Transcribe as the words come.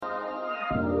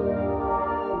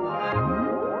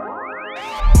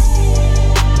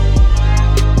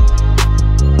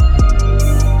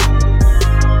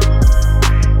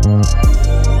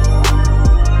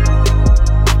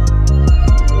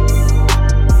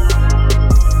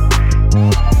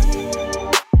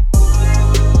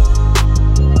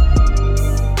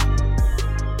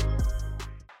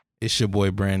It's your boy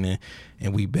Brandon,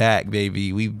 and we back,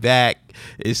 baby. We back.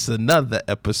 It's another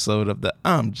episode of the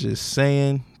I'm Just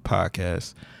Saying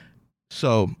podcast.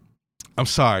 So, I'm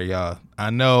sorry, y'all. I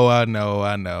know. I've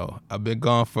been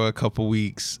gone for a couple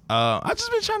weeks. I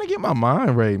just been trying to get my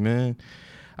mind right, man.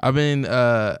 I've been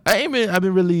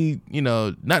really,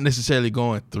 not necessarily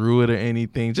going through it or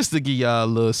anything. Just to give y'all a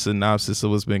little synopsis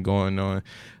of what's been going on.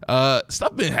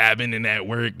 Stuff been happening at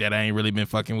work that I ain't really been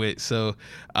fucking with. So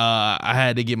I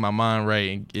had to get my mind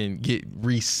right and get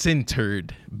recentered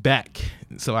back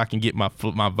so I can get my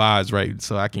vibes right,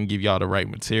 so I can give y'all the right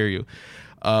material.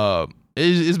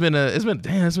 It's been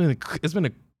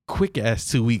a quick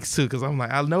ass 2 weeks too, because I'm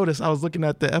like, I noticed I was looking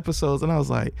at the episodes and I was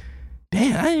like,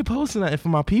 damn, I ain't posting nothing for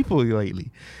my people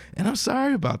lately, and I'm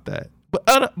sorry about that.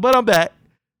 But I'm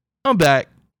back.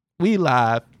 We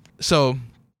live. So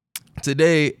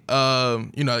today,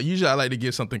 usually I like to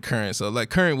give something current. So like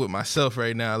current with myself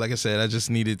right now, like I said, I just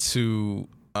needed to,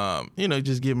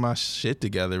 just get my shit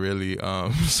together really.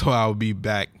 So I'll be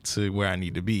back to where I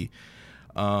need to be.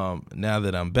 Now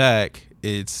that I'm back,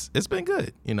 it's been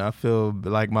good. I feel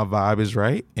like my vibe is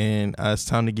right, and it's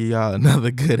time to give y'all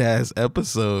another good ass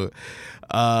episode.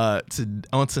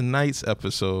 On tonight's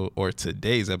episode, or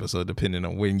today's episode, depending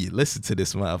on when you listen to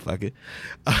this motherfucker.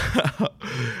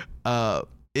 I've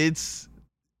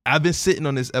been sitting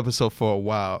on this episode for a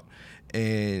while,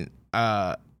 and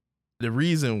the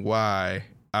reason why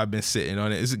I've been sitting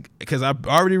on it is because I've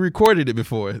already recorded it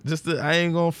before. I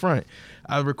ain't gonna front.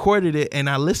 I recorded it and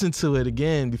I listened to it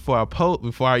again before I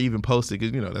even posted,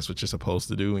 because that's what you're supposed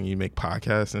to do when you make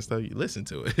podcasts and stuff. You listen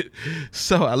to it.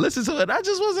 So I listened to it. I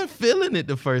just wasn't feeling it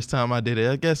the first time I did it.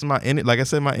 I guess my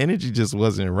energy just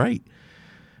wasn't right.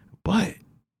 But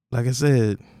like I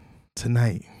said,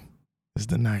 tonight is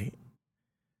the night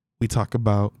we talk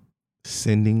about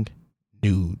sending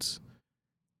nudes.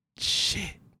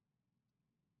 Shit.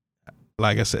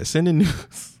 Like I said, sending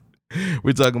nudes.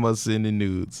 We're talking about sending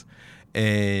nudes.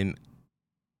 And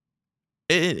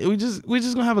we just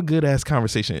gonna have a good ass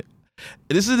conversation.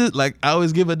 This is like, I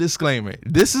always give a disclaimer.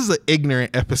 This is an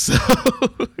ignorant episode,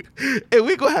 and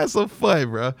we gonna have some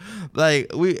fun, bro. Like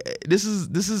this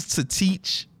is to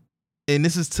teach, and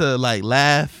this is to like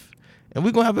laugh, and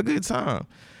we gonna have a good time.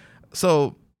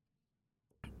 So,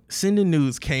 sending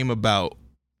nudes came about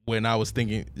when I was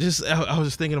thinking. I was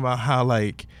just thinking about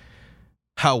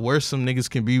how worse some niggas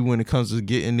can be when it comes to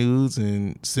getting nudes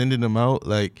and sending them out.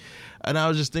 And I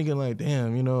was just thinking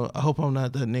damn, I hope I'm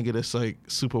not that nigga that's like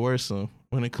super worrisome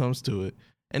when it comes to it.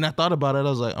 And I thought about it. I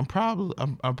was like, I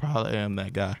probably am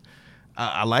that guy.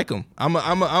 I like them. I'm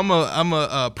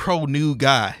a pro nude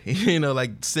guy.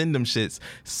 Send them shits.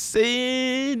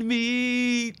 Send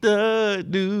me the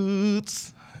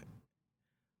nudes.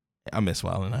 I miss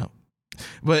wilding out,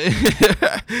 but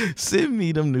send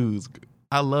me them nudes.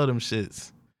 I love them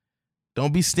shits.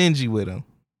 Don't be stingy with them.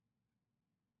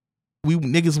 We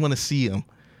niggas want to see them,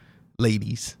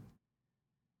 ladies.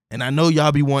 And I know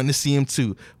y'all be wanting to see them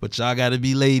too, but y'all gotta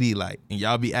be ladylike, and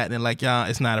y'all be acting like y'all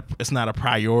it's not a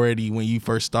priority when you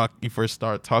first start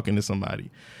talking to somebody.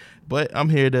 But I'm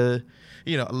here to,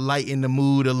 lighten the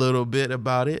mood a little bit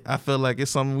about it. I feel like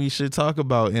it's something we should talk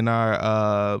about in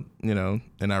our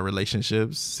in our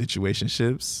relationships,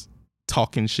 situationships,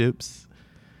 talking-ships.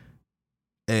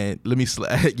 And let me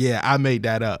I made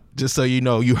that up. Just so you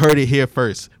know, you heard it here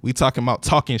first. We talking about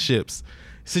talking-ships.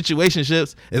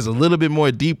 Situationships is a little bit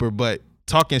more deeper, but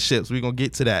talking-ships, we're gonna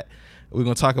get to that. We're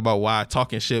gonna talk about why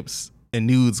talking-ships and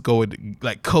nudes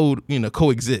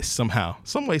coexist somehow.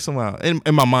 Some way, somehow. In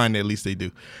my mind, at least they do.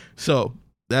 So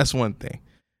that's one thing.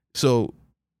 So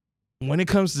when it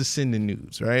comes to sending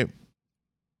nudes, right?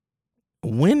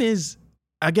 Ladies,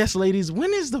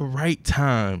 when is the right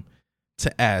time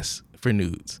to ask for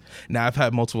nudes? Now, I've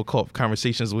had multiple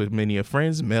conversations with many of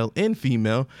friends, male and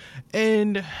female,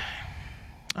 and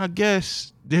I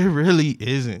guess there really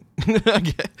isn't.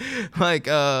 I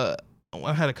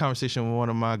had a conversation with one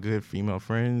of my good female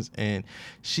friends, and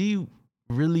she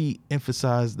really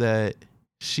emphasized that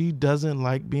she doesn't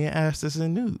like being asked to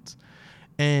send nudes.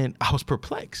 And I was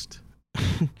perplexed.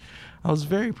 I was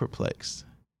very perplexed,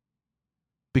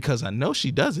 because I know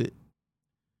she does it.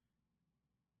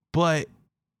 But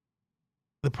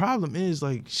the problem is,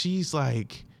 she's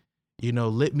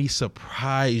let me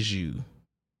surprise you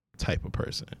type of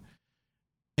person.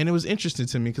 And it was interesting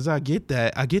to me because I get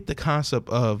the concept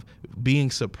of being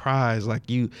surprised. Like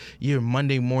you're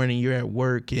Monday morning, you're at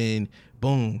work, and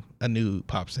boom, a nude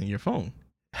pops in your phone.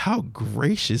 How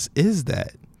gracious is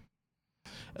that?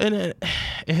 And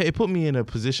it put me in a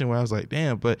position where I was like,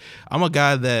 damn, but I'm a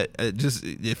guy that just,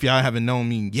 if y'all haven't known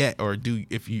me yet, or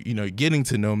if getting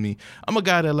to know me, I'm a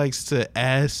guy that likes to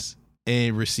ask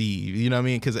and receive, you know what I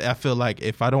mean? Because I feel like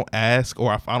if I don't ask,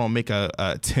 or if I don't make a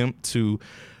attempt to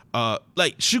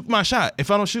like shoot my shot, if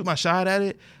I don't shoot my shot at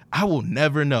it, I will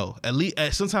never know. At least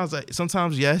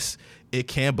sometimes yes, it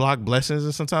can block blessings,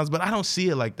 and sometimes, but I don't see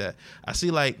it like that. I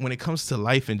see, like, when it comes to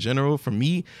life in general, for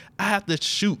me, I have to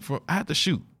shoot.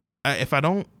 If I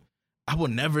don't, I will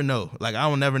never know. Like, I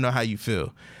will never know how you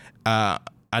feel. I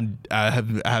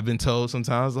have been told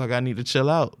sometimes, like, I need to chill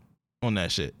out on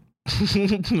that shit.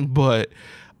 But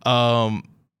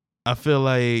I feel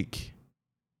like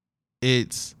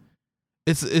it's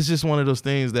just one of those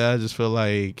things that I just feel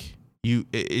like you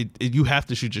have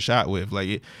to shoot your shot with.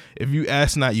 Like, if you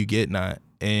ask not, you get not,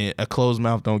 and a closed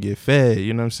mouth don't get fed.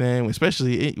 You know what I'm saying?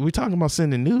 Especially we're talking about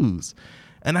sending nudes,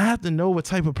 and I have to know what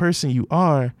type of person you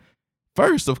are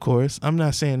first. Of course, I'm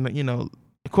not saying that,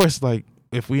 of course, like,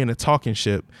 if we in a talking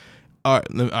ship. All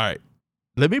right.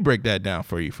 Let me break that down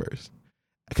for you first,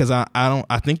 because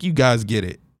I think you guys get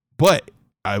it, but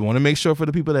I want to make sure for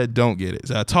the people that don't get it.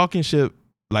 So a talking ship,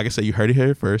 like I said, you heard it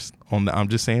here first on the I'm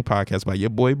Just Saying podcast by your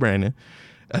boy Brandon.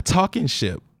 A talking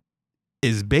ship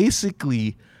is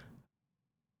basically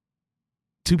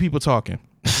two people talking.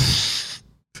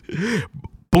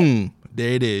 Boom, there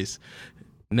it is.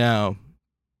 Now,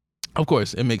 of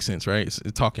course, it makes sense, right? It's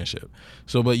a talking ship.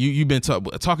 So, but you've been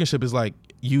a talking ship is like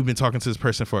you've been talking to this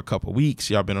person for a couple weeks.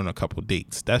 Y'all been on a couple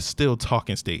dates. That's still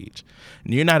talking stage.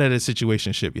 And you're not at a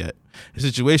situationship yet. A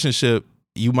situationship,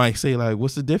 you might say, like,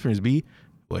 what's the difference, B?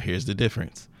 Well, here's the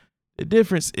difference. The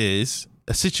difference is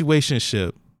a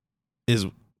situationship is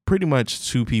pretty much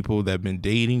two people that have been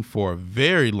dating for a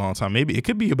very long time. Maybe it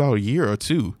could be about a year or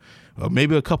two, or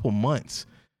maybe a couple months,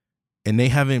 and they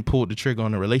haven't pulled the trigger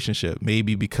on a relationship.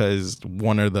 Maybe because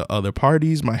one or the other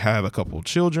parties might have a couple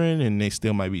children, and they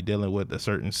still might be dealing with a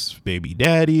certain baby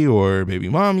daddy or baby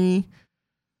mommy.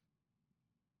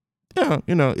 Yeah,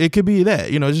 it could be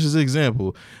that, just as an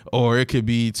example. Or it could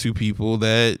be two people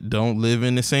that don't live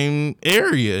in the same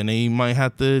area, and they might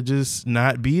have to just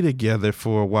not be together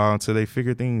for a while until they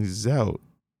figure things out.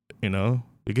 It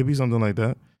could be something like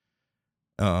that.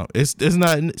 It's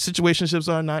not, situationships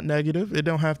are not negative. It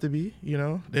don't have to be,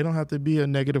 they don't have to be a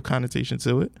negative connotation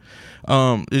to it.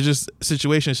 It's just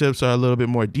situationships are a little bit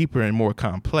more deeper and more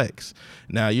complex.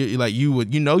 Now you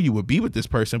would be with this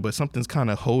person, but something's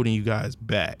kind of holding you guys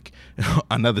back.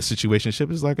 Another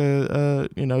situationship is like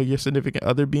your significant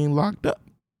other being locked up.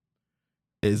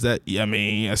 Is that, a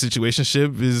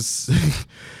situationship is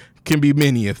can be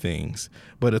many of things,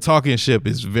 but a talking ship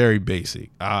is very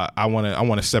basic. I want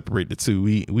to separate the two.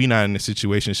 We not in a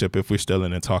situationship if we're still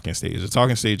in a talking stage. The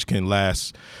talking stage can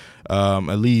last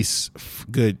at least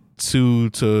good 2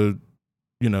 to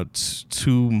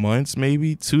 2 months,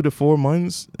 maybe 2 to 4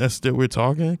 months. That's still we're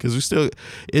talking, because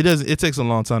it takes a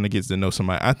long time to get to know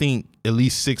somebody. I think at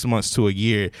least 6 months to a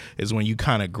year is when you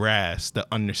kind of grasp the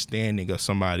understanding of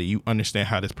somebody. You understand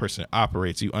how this person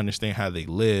operates. You understand how they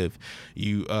live.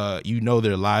 You know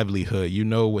their livelihood. You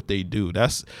know what they do.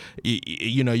 That's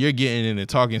you're getting in the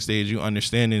talking stage. You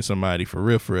understanding somebody for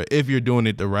real, if you're doing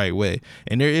it the right way.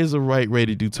 And there is a right way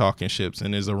to do talking ships,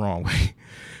 and there's a wrong way.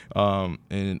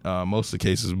 In most of the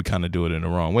cases, we kind of do it in the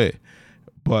wrong way.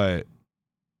 But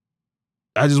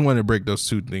I just wanted to break those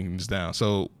two things down.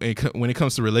 So when it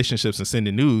comes to relationships and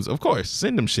sending nudes, of course,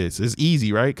 send them shits. It's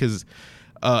easy, right? Because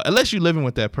unless you're living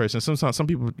with that person, sometimes some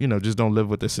people, just don't live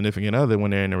with their significant other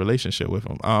when they're in a relationship with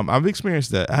them. I've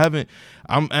experienced that.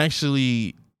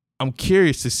 I'm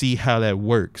curious to see how that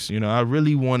works. I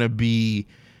really want to be,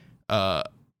 I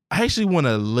actually want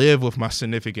to live with my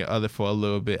significant other for a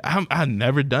little bit. I've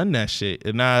never done that shit.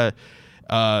 And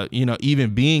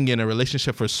even being in a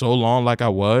relationship for so long, like I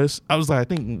was like, I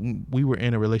think we were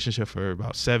in a relationship for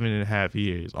about 7.5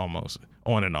 years, almost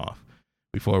on and off,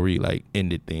 before we like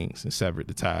ended things and severed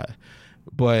the tie.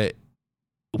 But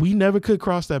we never could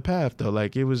cross that path though.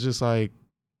 Like, it was just like,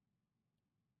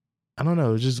 I don't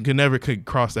know, just never could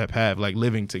cross that path, like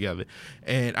living together.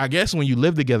 And I guess when you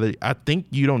live together, I think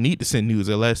you don't need to send nudes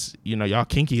unless, y'all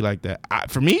kinky like that.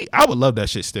 For me, I would love that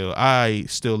shit still. I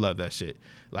still love that shit.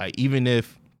 Like, even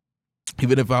if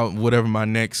whatever my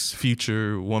next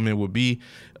future woman would be,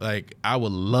 like, I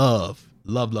would love.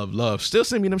 Still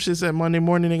send me them shits that Monday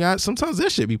morning. Sometimes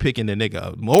that shit be picking the nigga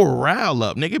up, morale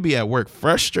up. Nigga be at work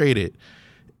frustrated.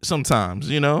 sometimes,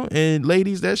 and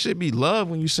ladies, that should be love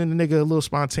when you send a nigga a little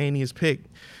spontaneous pic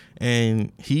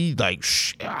and he like,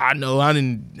 I know I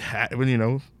didn't have,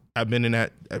 I've been in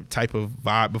that type of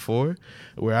vibe before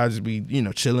where I just be,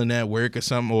 chilling at work or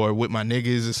something or with my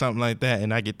niggas or something like that.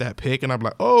 And I get that pic and I'm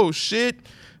like, oh shit,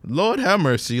 Lord have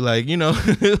mercy. Like, like,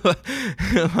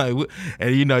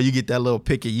 and you get that little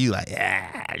pic of you like,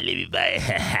 let me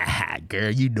buy, girl,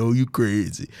 you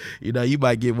crazy. You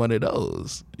might get one of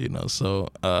those, so,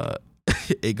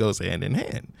 it goes hand in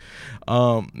hand.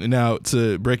 Now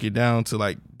to break it down to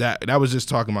like that was just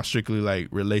talking about strictly like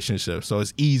relationships. So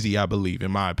it's easy, I believe,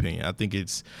 in my opinion. I think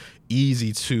it's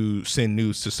easy to send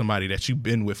nudes to somebody that you've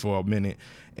been with for a minute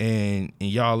and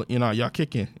y'all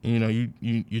kicking,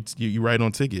 you right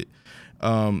on ticket.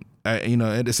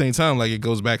 At the same time, like it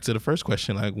goes back to the first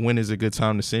question, like when is a good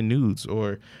time to send nudes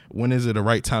or when is it the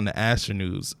right time to ask for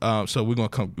nudes? So we're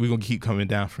gonna keep coming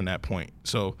down from that point.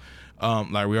 So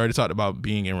like we already talked about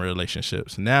being in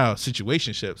relationships. Now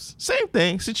situationships, same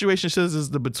thing. Situationships is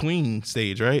the between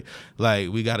stage, right? Like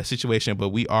we got a situation, but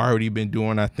we already been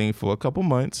doing our thing for a couple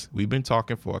months. We've been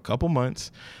talking for a couple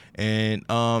months, and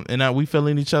now we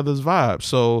feeling each other's vibe.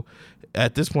 So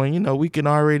at this point, we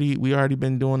already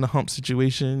been doing the hump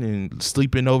situation and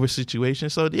sleeping over situation.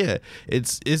 So yeah,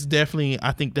 it's definitely,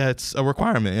 I think that's a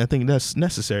requirement. I think that's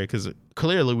necessary because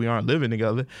clearly we aren't living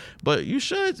together, but you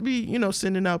should be,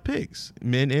 sending out pics,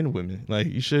 men and women. Like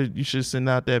you should send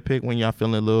out that pic when y'all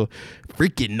feeling a little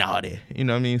freaking naughty,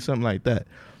 something like that.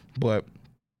 But,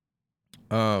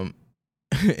 and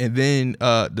then,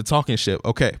 the talking ship.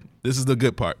 Okay. This is the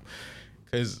good part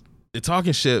because the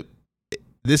talking ship,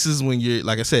 this is when you're,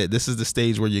 like I said, this is the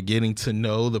stage where you're getting to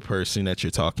know the person that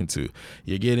you're talking to.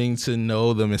 You're getting to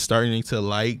know them and starting to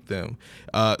like them.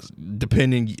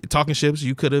 Talking ships,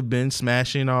 you could have been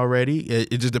smashing already.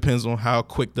 It just depends on how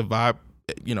quick the vibe,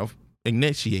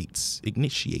 initiates.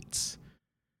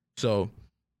 So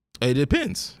it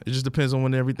depends. It just depends on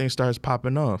when everything starts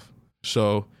popping off.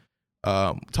 So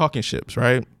talking ships,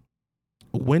 right?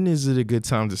 When is it a good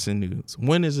time to send nudes?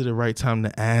 When is it the right time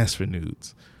to ask for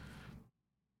nudes?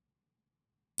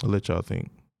 I'll let y'all think.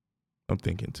 I'm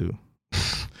thinking too.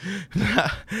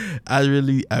 I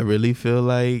really feel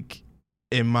like,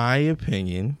 in my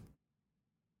opinion,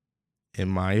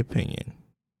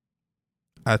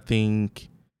 I think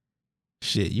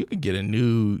you can get a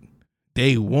nude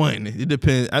day one. It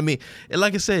depends. I mean,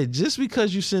 like I said, just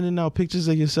because you're sending out pictures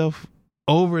of yourself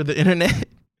over the internet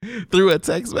through a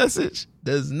text message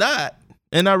does not,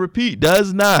 and I repeat,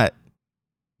 does not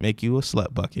make you a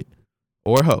slut bucket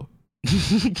or hoe.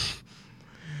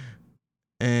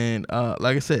 And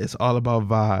like I said, it's all about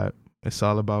vibe. It's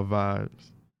all about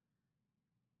vibes.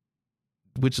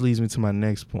 Which leads me to my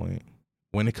next point.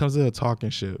 When it comes to a talking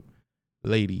ship,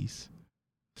 ladies,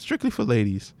 strictly for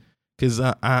ladies, because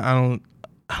I don't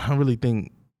really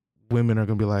think women are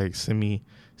gonna be like, send me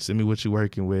what you're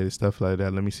working with, stuff like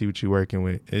that. Let me see what you're working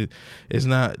with. It's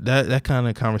not that kind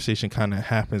of conversation kind of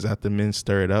happens after men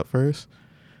stir it up first.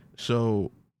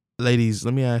 So ladies,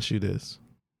 let me ask you this.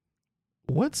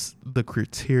 What's the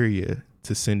criteria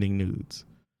to sending nudes?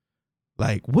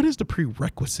 Like, what is the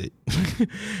prerequisite?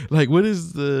 Like, what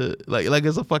is the, like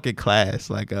it's a fucking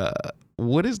class. Like,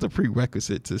 what is the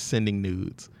prerequisite to sending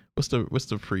nudes? What's the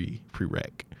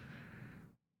prereq?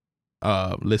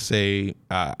 Let's say,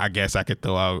 I guess I could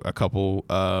throw out a couple,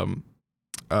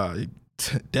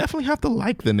 definitely have to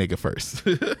like the nigga first.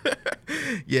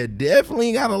 Yeah,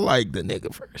 definitely gotta like the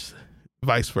nigga first.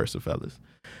 Vice versa, fellas.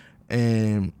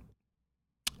 And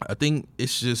I think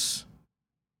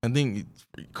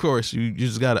of course, you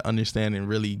just gotta understand and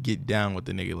really get down with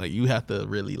the nigga. Like, you have to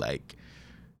really like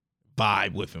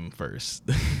vibe with him first,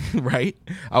 right?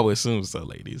 I would assume so,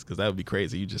 ladies, because that would be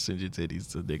crazy. You just send your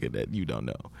titties to a nigga that you don't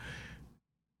know.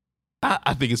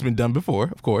 I think it's been done before,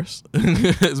 of course.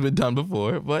 It's been done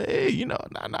before, but hey,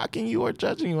 not knocking you or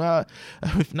judging you.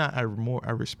 If not, I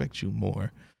respect you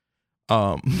more.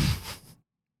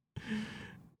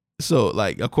 So,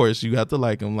 like, of course, you have to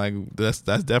like him. Like, that's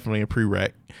definitely a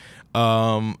prereq.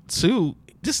 2,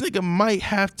 this nigga might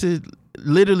have to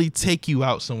literally take you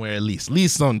out somewhere at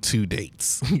least on 2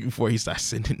 dates before he starts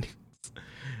sending nudes.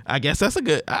 I guess that's a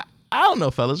good. I don't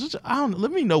know, fellas.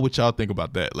 Let me know what y'all think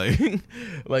about that. Like,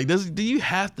 do you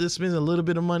have to spend a little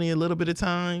bit of money, a little bit of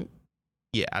time?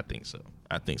 Yeah, I think so.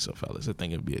 Fellas. I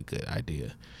think it'd be a good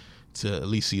idea to at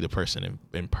least see the person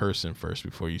in person first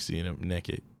before you see them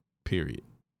naked. Period,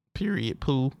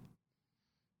 poo.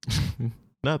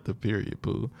 Not the period,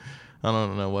 poo. I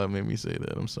don't know what made me say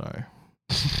that. I'm sorry.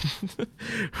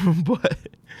 But,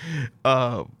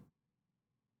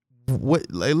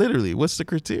 literally, what's the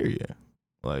criteria?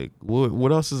 Like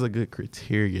what else is a good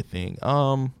criteria thing?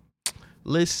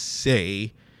 Let's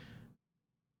say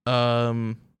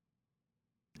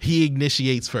he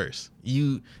initiates first.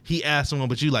 He asks someone,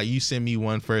 but you send me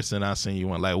one first and I'll send you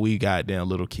one. Like, we goddamn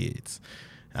little kids.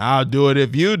 I'll do it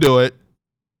if you do it.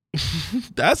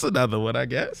 That's another one, I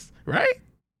guess. Right?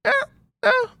 Yeah,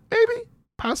 maybe.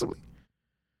 Possibly.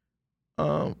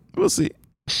 We'll see.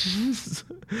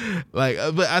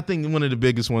 But I think one of the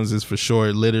biggest ones is for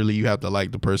sure, literally, you have to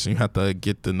like the person. You have to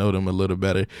get to know them a little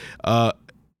better.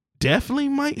 Definitely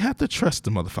might have to trust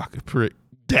the motherfucker.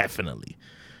 Definitely.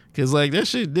 Cause like that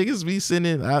shit, niggas be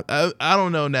sending. I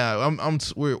don't know now.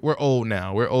 We're old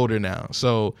now. We're older now.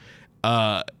 So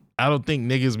I don't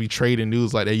think niggas be trading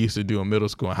nudes like they used to do in middle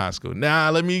school and high school. Nah,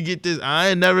 let me get this. I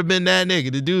ain't never been that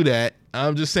nigga to do that.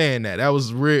 I'm just saying that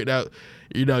was weird. That,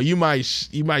 you might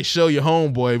show your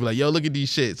homeboy, be like, yo, look at these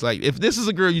shits. Like, if this is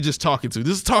a girl you just talking to,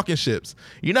 this is Talkin-ships.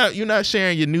 You're not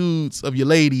sharing your nudes of your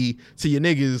lady to your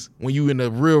niggas when you in a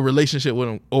real relationship with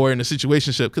them or in a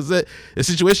situationship, because a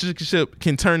situationship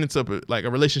can turn into a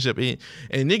relationship, and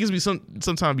niggas be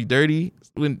sometimes be dirty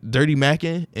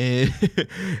macking,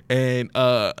 and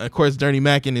of course dirty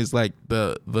macking is like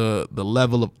the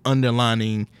level of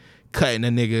underlining, cutting a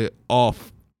nigga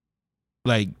off,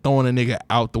 like throwing a nigga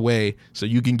out the way so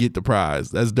you can get the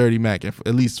prize. That's dirty mac.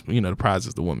 At least, the prize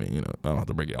is the woman. I don't have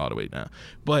to break it all the way down.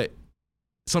 But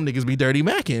some niggas be dirty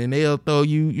macking and they'll throw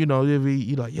you, they'll be,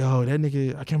 you like, yo, that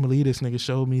nigga, I can't believe this nigga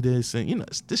showed me this. And,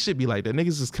 this shit be like that.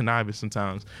 Niggas is conniving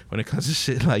sometimes when it comes to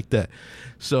shit like that.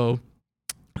 So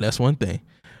that's one thing.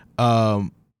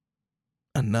 Another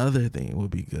thing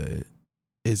would be good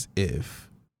is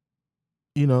if,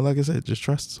 like I said, just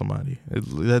trust somebody.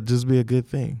 That'd just be a good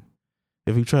thing.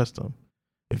 If you trust them.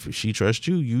 If she trusts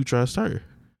you, you trust her.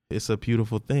 It's a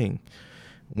beautiful thing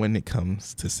when it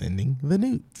comes to sending the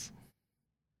nudes.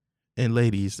 And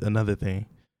ladies, another thing.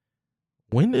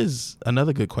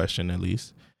 Another good question, at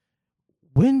least.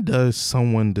 When does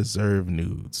someone deserve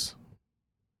nudes?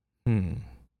 I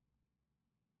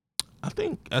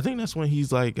think that's when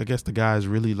he's like, I guess the guy's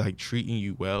really like treating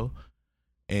you well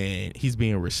and he's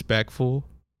being respectful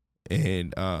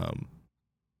and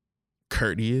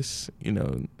courteous,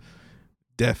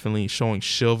 definitely showing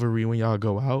chivalry when y'all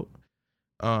go out.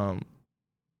 I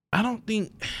don't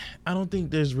think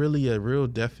there's really a real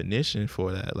definition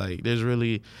for that. Like there's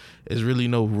really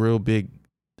no real big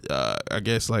I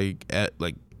guess I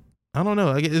don't know.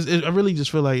 I really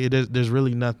just feel like there's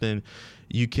really nothing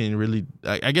you can really,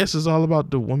 I guess it's all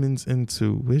about the woman's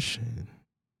intuition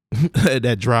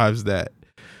that drives that,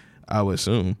 I would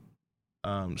assume.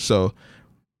 So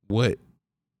what,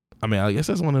 I guess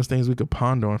that's one of those things we could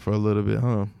ponder on for a little bit,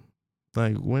 huh?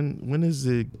 Like when is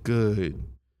it good,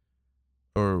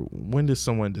 or when does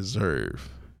someone deserve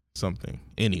something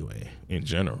anyway, in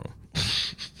general?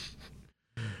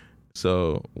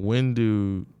 So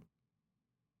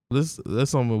that's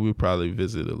something we'll probably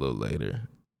visit a little later.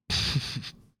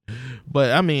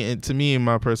 But to me, in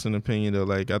my personal opinion, though,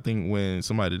 like I think when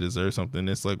somebody deserves something,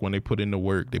 it's like when they put in the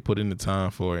work, they put in the time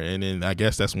for it, and then I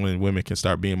guess that's when women can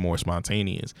start being more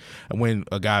spontaneous. And when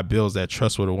a guy builds that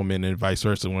trust with a woman, and vice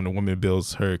versa, when a woman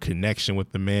builds her connection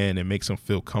with the man and makes him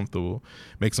feel comfortable,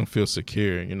 makes him feel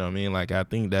secure, you know what I mean? Like I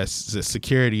think that's the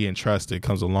security and trust that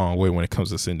comes a long way when it comes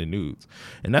to sending nudes,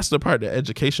 and that's the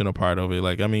educational part of it.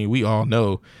 Like we all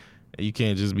know. You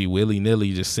can't just be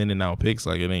willy-nilly just sending out pics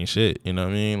like it ain't shit. You know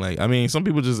what I mean? Like, some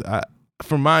people just,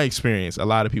 from my experience, a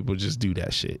lot of people just do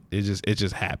that shit. It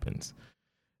just happens.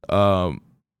 So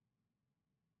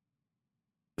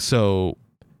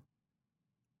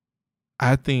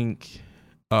I think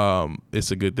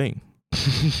it's a good thing.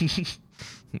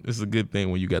 It's a good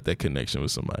thing when you got that connection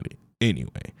with somebody.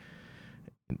 Anyway,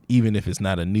 even if it's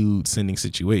not a nude sending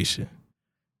situation.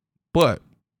 But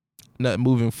not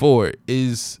moving forward,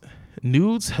 is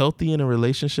nudes healthy in a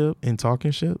relationship, in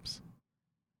Talkin-ships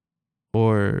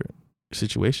or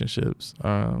situationships,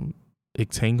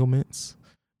 entanglements?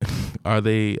 Are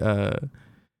they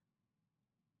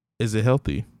is it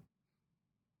healthy?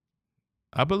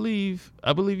 I believe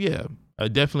yeah,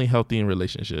 definitely healthy in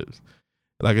relationships.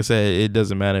 Like I said, it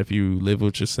doesn't matter if you live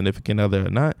with your significant other or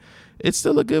not. It's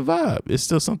still a good vibe. It's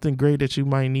still something great that you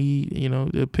might need,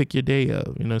 to pick your day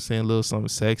up. A little something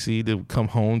sexy to come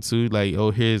home to. Like, oh,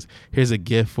 here's a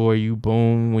gift for you.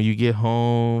 Boom. When you get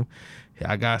home,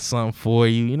 I got something for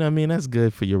you. You know what I mean? That's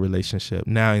good for your relationship.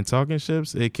 Now, in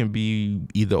Talkin-ships, it can be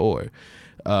either or.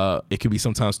 It could be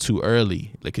sometimes too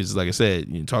early. Like I said,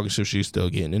 in Talkin-ships, you're still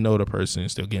getting to know the person,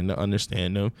 still getting to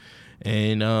understand them.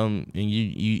 And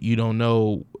you don't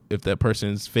know if that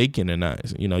person's faking or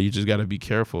not. You just got to be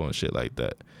careful and shit like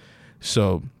that.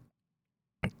 So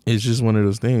it's just one of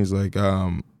those things. Like,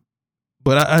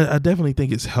 but I definitely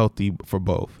think it's healthy for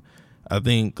both. I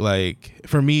think like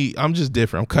for me, I'm just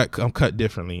different. I'm cut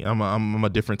differently. I'm a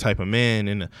different type of man,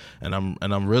 and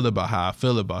I'm real about how I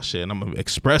feel about shit, and I'm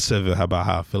expressive about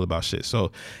how I feel about shit.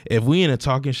 So if we in a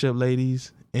talking ship,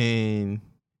 ladies, and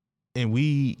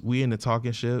we in a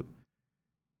talking ship,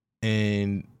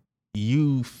 and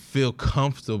you feel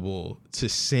comfortable to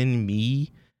send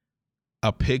me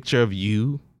a picture of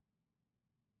you,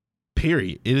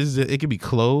 period. It could be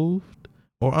clothed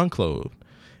or unclothed.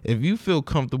 If you feel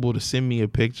comfortable to send me a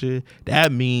picture,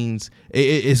 that means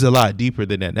it's a lot deeper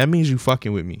than that. That means you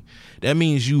fucking with me. That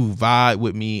means you vibe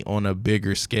with me on a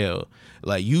bigger scale.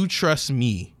 Like, you trust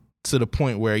me to the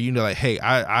point where, you know, like, hey,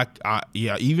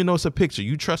 yeah, even though it's a picture,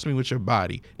 you trust me with your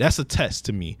body. That's a test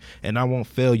to me, and I won't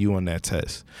fail you on that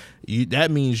test. That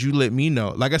means you let me know.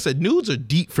 Like I said, nudes are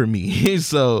deep for me.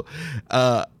 So,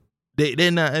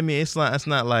 they're not. I mean, it's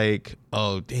not like,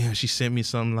 oh damn, she sent me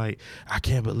something like, I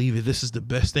can't believe it, this is the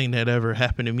best thing that ever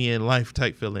happened to me in life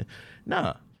type feeling.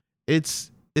 Nah, it's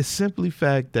simply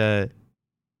fact that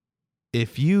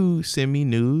if you send me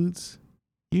nudes,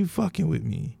 you fucking with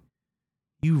me,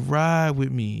 you ride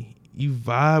with me, you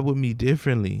vibe with me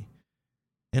differently,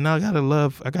 and I got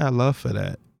love for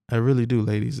that. I really do,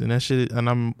 ladies, and that shit. And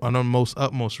I'm on the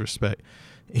utmost respect.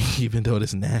 Even though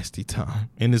it's nasty time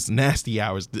and it's nasty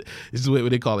hours, this is what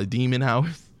they call it, demon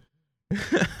hours.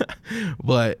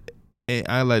 But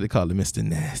I like to call it Mr.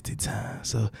 Nasty Time.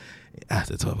 So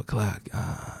after 12 o'clock,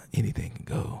 anything can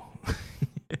go.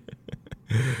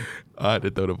 I had to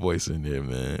throw the voice in there,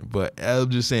 man. But I'm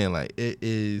just saying, like, it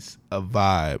is a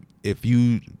vibe. If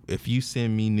you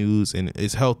send me news and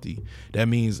it's healthy, that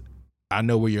means I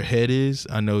know where your head is.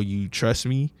 I know you trust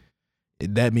me.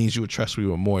 That means you would trust me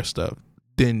with more stuff.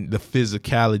 Then the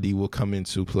physicality will come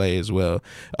into play as well.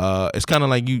 It's kind of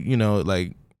like you know,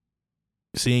 like,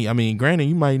 see, I mean, granted,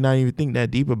 you might not even think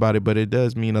that deep about it, but it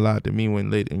does mean a lot to me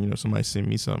when later, you know, somebody send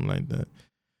me something like that.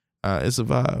 It's a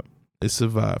vibe. It's a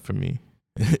vibe for me.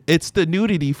 It's the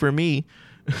nudity for me.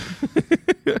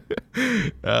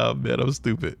 Oh man, I'm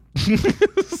stupid.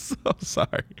 So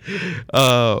sorry.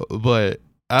 But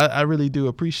I really do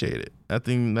appreciate it. I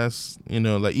think that's, you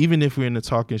know, like, even if we're in the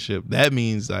talking ship, that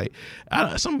means like,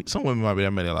 some women might be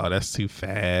like, oh, that's too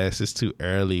fast, it's too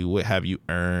early, what have you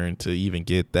earned to even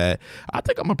get that? I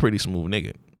think I'm a pretty smooth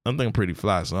nigga. I think I'm pretty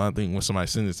fly. So I think when somebody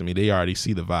sends it to me, they already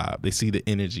see the vibe, they see the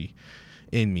energy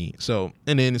in me. So,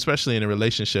 and then especially in a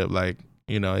relationship, like,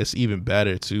 you know, it's even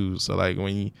better too. So like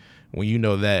when you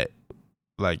know that,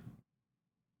 like,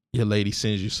 your lady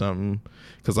sends you something,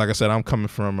 because like I said, I'm coming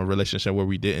from a relationship where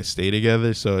we didn't stay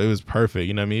together, so it was perfect.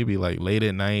 You know what I mean? It'd be like late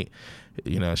at night,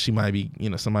 you know, she might be, you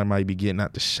know, somebody might be getting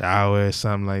out the shower or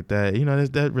something like that. You know, there's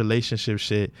that relationship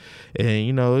shit, and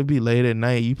you know, it'd be late at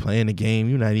night, you playing the game,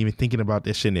 you're not even thinking about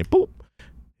this shit, and then boop,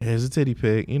 here's a titty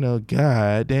pic. You know,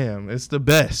 god damn, it's the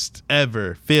best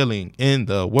ever feeling in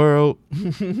the world.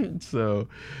 So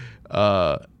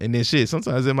and then shit,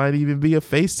 sometimes it might even be a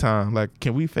FaceTime. Like,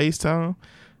 can we FaceTime?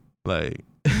 Like,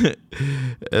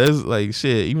 it's like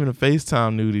shit, even the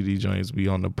FaceTime nudity joints be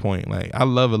on the point. Like, I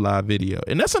love a live video,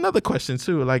 and that's another question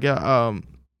too. Like, I'm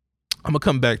gonna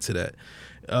come back to that.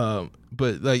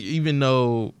 But like, even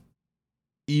though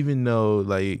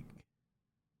like,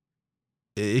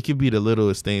 it could be the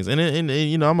littlest things, and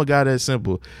you know, I'm a guy that's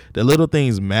simple. The little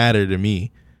things matter to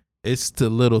me. It's the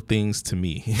little things to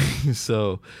me.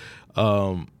 So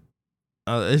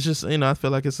it's just, you know, I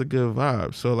feel like it's a good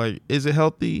vibe. So like, is it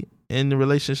healthy in the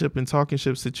relationship and talking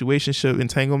ship, situationship,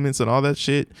 entanglements and all that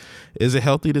shit? Is it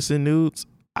healthy to send nudes?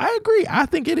 I agree. I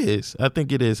think it is. I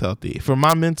think it is healthy for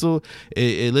my mental.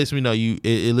 It lets me know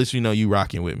it lets me know you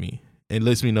rocking with me. It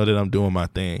lets me know that I'm doing my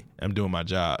thing. I'm doing my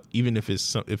job. Even if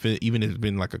it's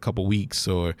been like a couple weeks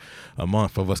or a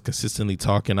month of us consistently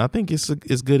talking, I think it's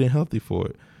good and healthy for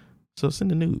it. So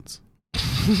send the nudes.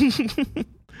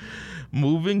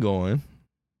 Moving on.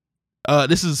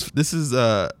 This is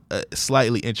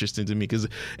slightly interesting to me because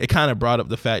it kind of brought up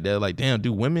the fact that, like, damn,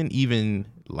 do women even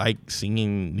like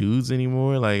seeing nudes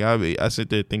anymore? Like, I sit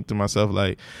there and think to myself,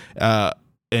 like,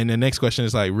 and the next question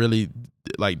is like, really,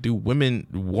 like, do women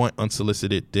want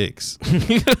unsolicited dicks?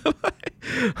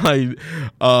 Like,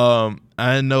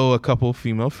 I know a couple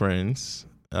female friends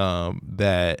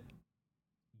that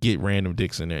get random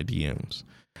dicks in their DMs.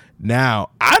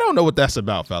 Now, I don't know what that's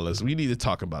about, fellas. We need to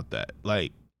talk about that.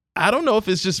 Like, I don't know if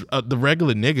it's just the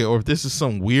regular nigga, or if this is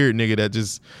some weird nigga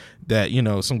that you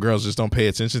know, some girls just don't pay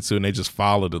attention to, and they just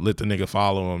let the nigga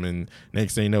follow them, and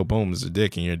next thing you know, boom, there's a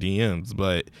dick in your DMs.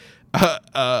 But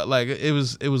like, it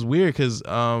was weird because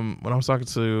when I was talking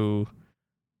to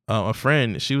a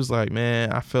friend, she was like,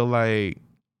 man, I feel like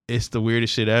it's the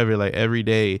weirdest shit ever. Like every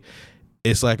day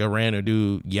it's like a random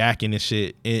dude yakking and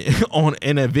shit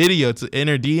in a video in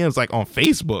her DMs, like on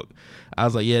Facebook. I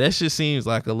was like, yeah, that shit seems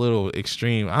like a little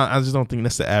extreme. I just don't think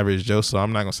that's the average Joe. So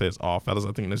I'm not gonna say it's all fellas.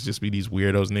 I think that's just be these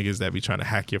weirdos niggas that be trying to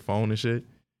hack your phone and shit.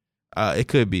 It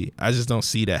could be. I just don't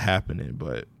see that happening,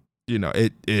 but you know,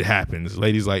 it happens.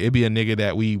 Ladies, like, it'd be a nigga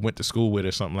that we went to school with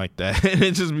or something like that. And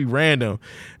it just be random.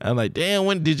 I'm like, damn,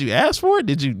 when did you ask for it?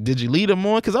 Did you lead them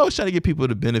on? Because I always try to give people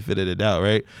the benefit of the doubt,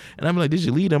 right? And I'm like, did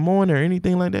you lead them on or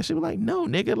anything like that? She was like, no,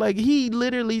 nigga. Like, he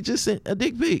literally just sent a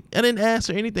dick pic. I didn't ask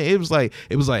her anything. It was like,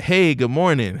 hey, good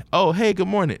morning. Oh, hey, good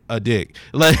morning. A dick.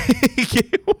 Like,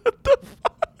 what the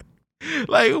fuck?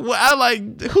 Like, I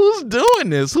like, who's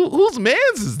doing this? Whose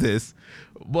man's is this?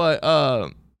 But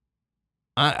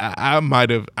I might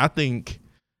have. I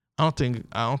don't think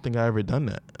I ever done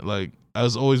that. Like, I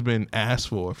was always been asked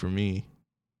for me.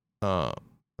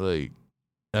 Like,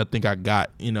 I think I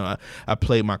got, you know, I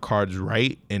played my cards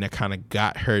right, and it kind of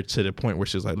got her to the point where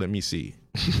she was like, let me see.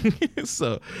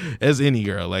 So as any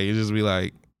girl, like, it just be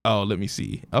like, oh, let me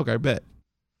see. Okay, bet.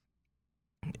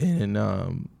 And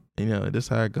you know, that's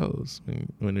how it goes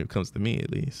when it comes to me, at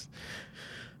least.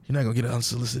 You're not gonna get an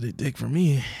unsolicited dick from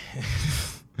me.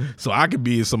 So I could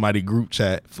be in somebody group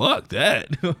chat. Fuck that.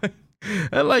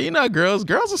 And like, you know, girls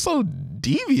are so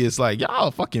devious. Like,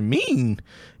 y'all fucking mean.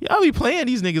 Y'all be playing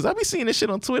these niggas. I be seeing this shit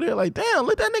on Twitter. Like, damn,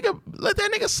 let that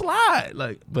nigga slide.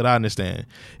 Like, but I understand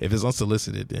if it's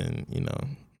unsolicited, then you know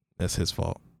that's his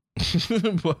fault.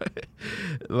 But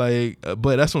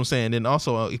that's what I'm saying. Then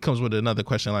also it comes with another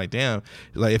question. Like, damn,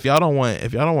 like if y'all don't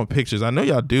want pictures, I know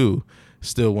y'all do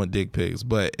still want dick pics,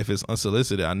 but if it's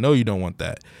unsolicited, I know you don't want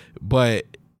that. But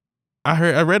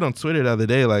I read on Twitter the other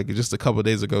day, like just a couple of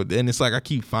days ago, and it's like I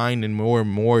keep finding more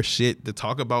and more shit to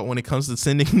talk about when it comes to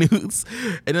sending nudes.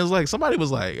 And it was like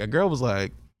a girl was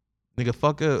like, nigga,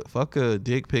 fuck a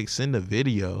dick pic, send a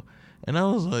video. And I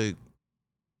was like,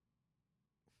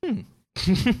 I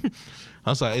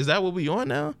was like, is that what we on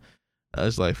now? I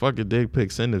was like, fuck a dick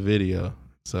pic, send a video.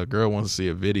 So a girl wants to see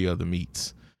a video of the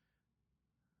meats.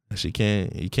 You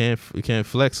can't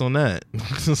flex on that.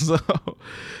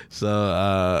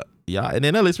 so y'all, and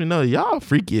then that lets me know y'all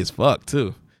freaky as fuck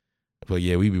too. But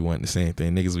yeah, we be wanting the same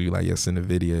thing. Niggas be like, yo, send a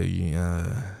video, you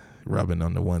rubbing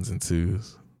on the ones and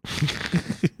twos.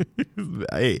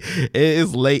 Hey,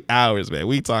 it's late hours, man.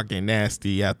 We talking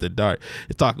nasty after dark.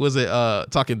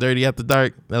 Talking dirty after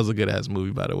dark? That was a good ass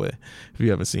movie, by the way, if you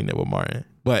haven't seen it with Martin.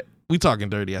 But we talking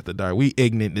dirty after dark. We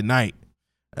ignorant tonight,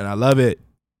 and I love it.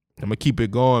 I'm gonna keep it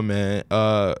going, man.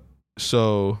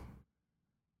 So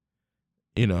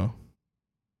you know,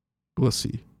 we'll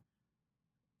see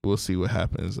what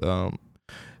happens.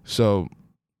 So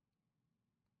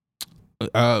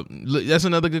that's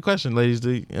another good question, ladies.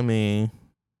 Do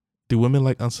women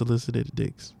like unsolicited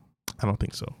dicks? I don't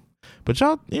think so, but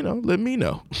y'all, you know, let me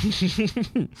know.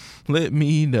 Let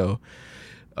me know.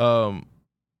 I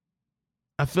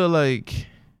feel like,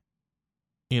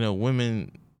 you know,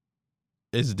 women,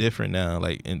 it's different now.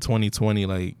 Like in 2020,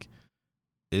 like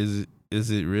is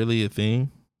it really a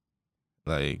thing?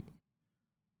 Like,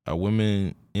 are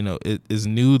women, you know, is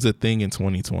nudes a thing in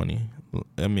 2020?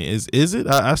 I mean, is it?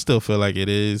 I still feel like it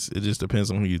is. It just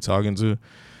depends on who you're talking to.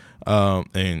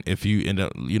 And if you end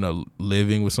up, you know,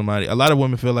 living with somebody, a lot of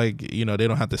women feel like, you know, they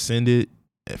don't have to send it.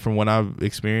 From what I've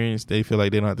experienced, they feel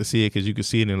like they don't have to see it because you can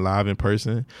see it live in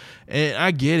person. And I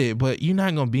get it, but you're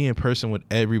not going to be in person with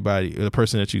everybody, the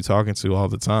person that you're talking to all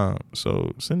the time.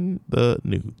 So send the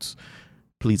nudes,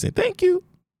 please and thank you,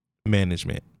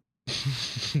 management.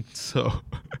 So,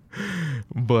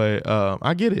 but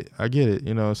I get it.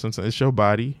 You know, sometimes it's your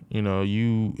body. You know,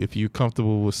 if you're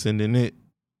comfortable with sending it,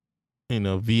 you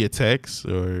know, via text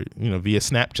or, you know, via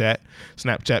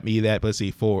Snapchat me that, but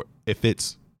see, if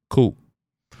it's cool.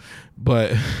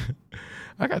 But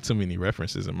I got too many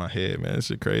references in my head, man. This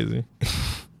shit crazy.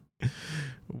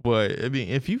 But I mean,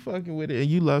 if you fucking with it and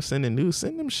you love sending news,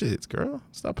 send them shits, girl.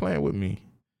 Stop playing with me.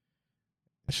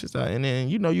 And then,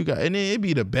 you know, and then it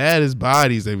be the baddest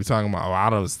bodies they be talking about. Oh, I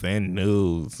don't send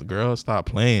news. Girl, stop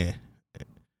playing.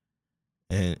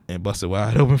 And bust it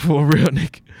wide open for a real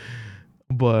nigga.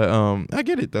 But I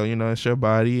get it though. You know, it's your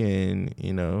body, and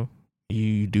you know,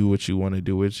 you do what you want to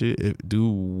do with it. Do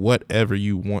whatever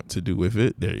you want to do with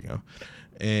it. There you go.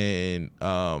 And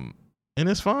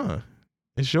it's fine.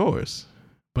 It's yours.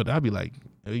 But I'd be like,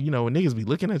 you know, when niggas be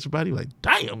looking at your body like,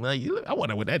 damn, like, I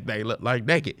wonder what that thing look like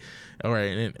naked. All right,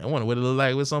 and I wonder what it look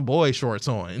like with some boy shorts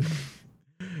on.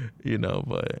 You know,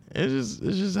 but it's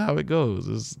just how it goes.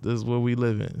 This is what we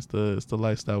live in. It's the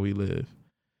lifestyle we live.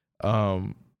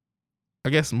 I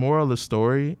guess moral of the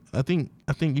story, I think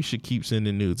you should keep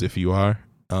sending nudes if you are.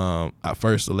 At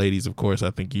first, the ladies, of course,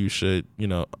 I think you should,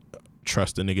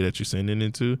 trust the nigga that you're sending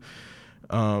it to.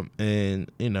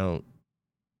 And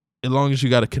as long as you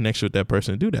got a connection with that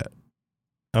person, do that.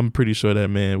 I'm pretty sure that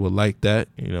man would like that.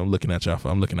 I'm looking out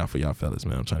for y'all fellas,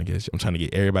 man. I'm trying to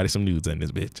get everybody some nudes in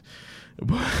this bitch.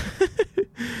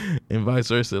 And vice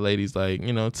versa, ladies, like, be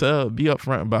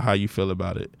upfront about how you feel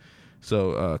about it.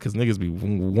 So, cause niggas be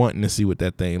wanting to see what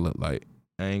that thing look like.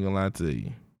 I ain't gonna lie to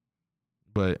you.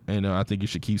 But, I think you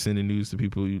should keep sending nudes to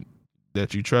people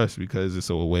that you trust, because it's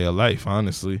a way of life,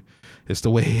 honestly. It's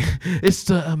the way, it's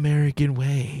the American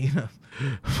way,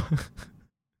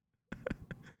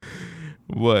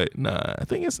 But nah, I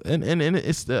think it's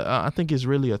I think it's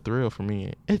really a thrill for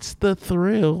me. It's the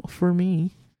thrill for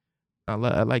me. I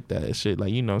like that shit.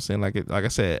 Like, what I'm saying, like I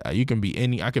said, I could be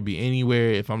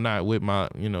anywhere if I'm not with my,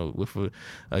 with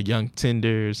a young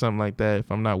Tinder or something like that. If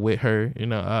I'm not with her,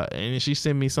 and if she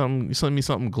send me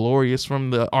something glorious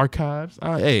from the archives,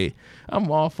 hey, I'm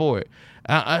all for it.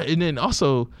 And then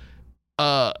also,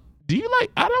 do you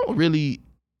like? I don't really.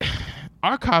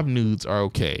 Archive nudes are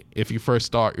okay if you first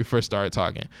start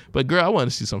talking, but girl, I want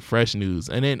to see some fresh nudes.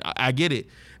 And then I get it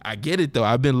though.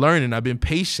 I've been learning. I've been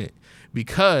patient,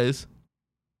 because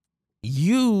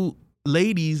you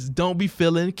ladies don't be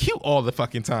feeling cute all the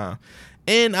fucking time.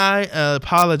 And I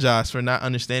apologize for not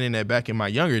understanding that back in my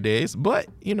younger days, but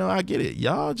I get it.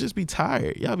 Y'all just be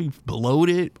tired. Y'all be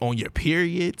bloated on your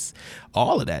periods,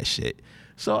 all of that shit.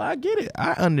 So I get it.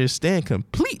 I understand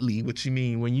completely what you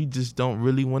mean when you just don't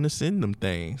really want to send them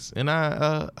things. And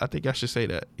I think I should say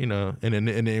that, and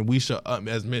then we should,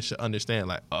 as men, should understand,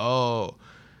 like, oh,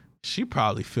 she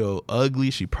probably feel ugly.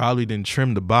 She probably didn't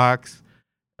trim the box.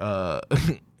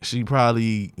 She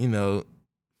probably,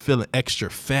 feeling extra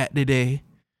fat today.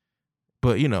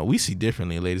 But, we see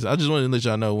differently, ladies. I just wanted to let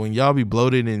y'all know, when y'all be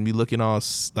bloated and be looking all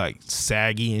like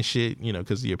saggy and shit,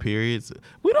 because of your periods,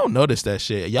 we don't notice that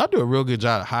shit. Y'all do a real good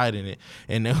job of hiding it.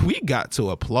 And we got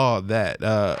to applaud that.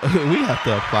 We have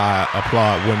to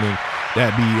applaud women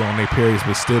that be on their periods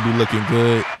but still be looking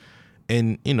good.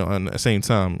 And, on the same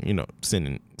time,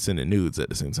 sending nudes at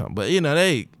the same time. But,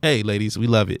 hey, ladies, we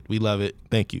love it. We love it.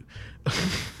 Thank you.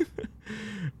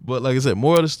 But like I said,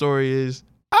 moral of the story is,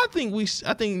 I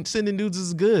think sending nudes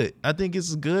is good. I think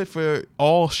it's good for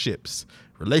all ships,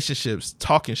 relationships,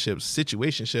 talking-ships,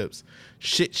 situation-ships,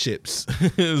 shit-ships.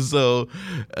 So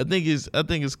I think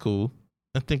it's cool.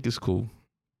 I think it's cool.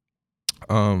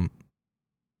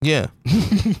 Yeah.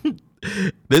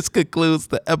 This concludes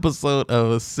the episode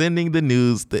of Sending the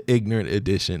Nudes, the Ignorant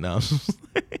Edition.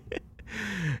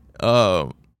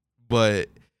 But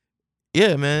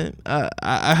yeah, man,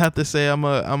 I have to say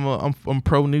I'm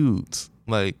pro nudes.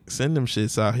 Like, send them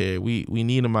shits out here. We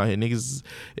need them out here, niggas.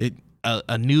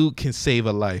 A nude can save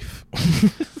a life.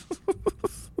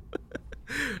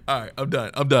 All right, I'm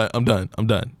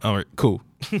done. All right, cool.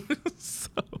 So,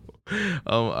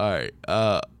 all right.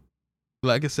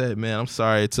 Like I said, man, I'm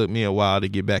sorry it took me a while to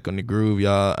get back on the groove,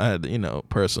 y'all. I had,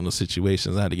 personal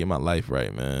situations. I had to get my life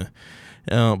right, man.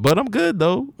 But I'm good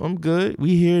though. I'm good.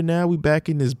 We here now. We back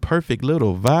in this perfect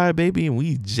little vibe, baby, and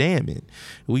we jamming.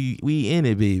 We in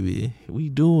it, baby. We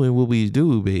doing what we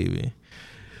do, baby.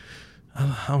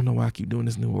 I don't know why I keep doing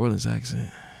this New Orleans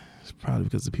accent. It's probably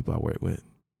because of the people I work with.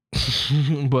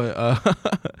 but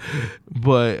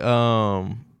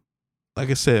like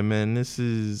I said, man, this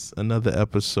is another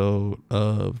episode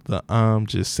of the I'm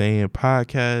Just Saying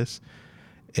podcast.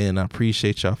 And I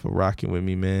appreciate y'all for rocking with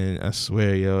me, man. I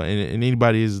swear, yo. And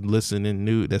anybody is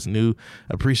listening that's new,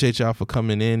 I appreciate y'all for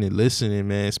coming in and listening,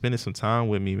 man. Spending some time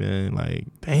with me, man. Like,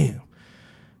 damn.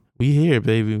 We here,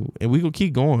 baby. And we gonna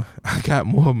keep going. I got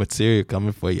more material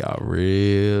coming for y'all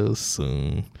real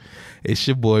soon. It's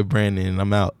your boy, Brandon, and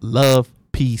I'm out. Love,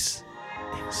 peace,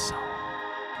 and soul.